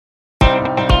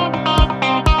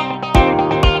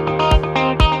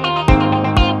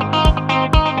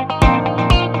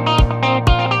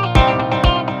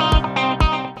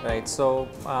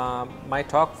My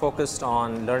talk focused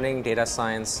on learning data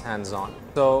science hands-on.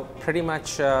 So pretty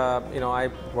much, I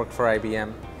work for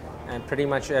IBM, and pretty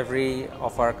much every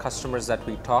of our customers that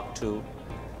we talk to,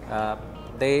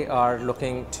 they are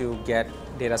looking to get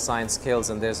data science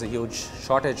skills, and there's a huge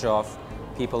shortage of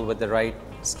people with the right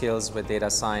skills with data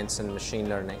science and machine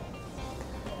learning.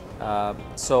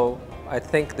 So I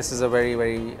think this is a very,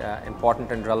 very important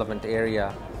and relevant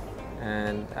area,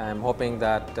 and I'm hoping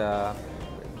that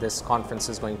this conference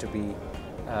is going to be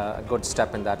a good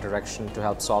step in that direction to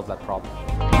help solve that problem.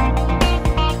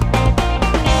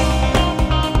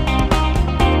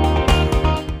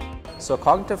 So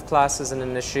Cognitive Class is an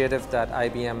initiative that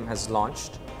IBM has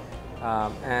launched,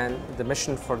 and the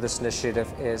mission for this initiative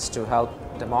is to help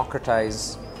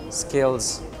democratize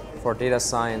skills for data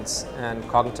science and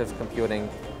cognitive computing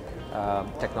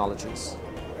technologies.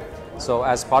 So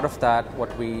as part of that,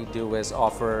 what we do is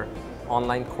offer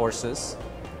online courses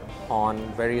on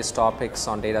various topics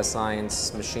on data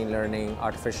science, machine learning,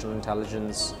 artificial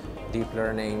intelligence, deep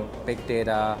learning, big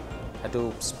data,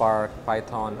 Hadoop, Spark,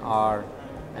 Python, R,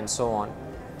 and so on.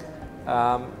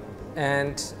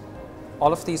 And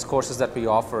all of these courses that we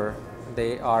offer,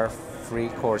 they are free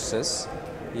courses.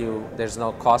 There's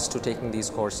no cost to taking these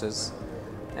courses.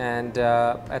 And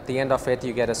at the end of it,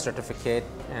 you get a certificate,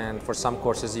 and for some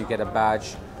courses you get a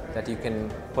badge that you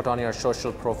can put on your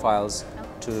social profiles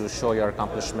to show your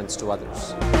accomplishments to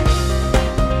others.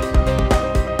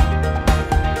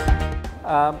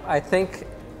 I think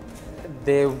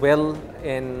they will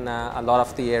in a lot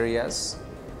of the areas,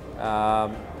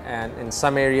 and in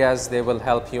some areas they will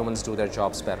help humans do their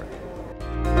jobs better.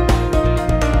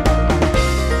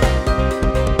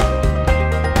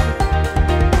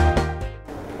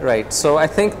 Right, so I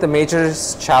think the major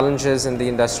challenges in the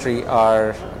industry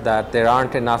are that there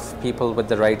aren't enough people with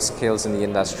the right skills in the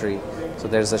industry. So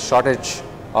there's a shortage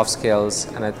of skills,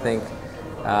 and I think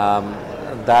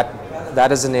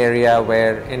that is an area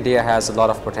where India has a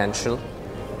lot of potential.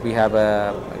 We have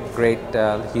a great,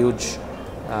 huge,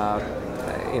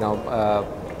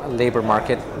 labor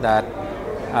market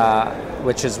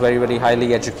which is very, very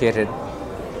highly educated,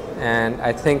 and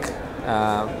I think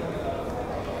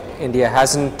India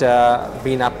hasn't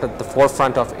been up at the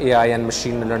forefront of AI and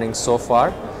machine learning so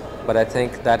far, but I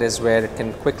think that is where it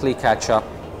can quickly catch up,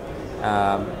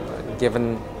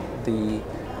 given the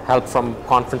help from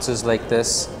conferences like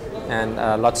this and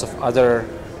lots of other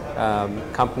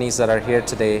companies that are here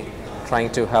today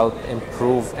trying to help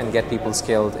improve and get people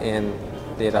skilled in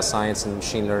data science and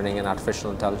machine learning and artificial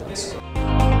intelligence.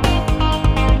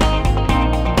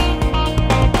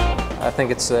 I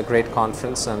think it's a great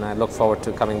conference, and I look forward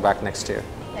to coming back next year.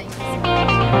 Thank you.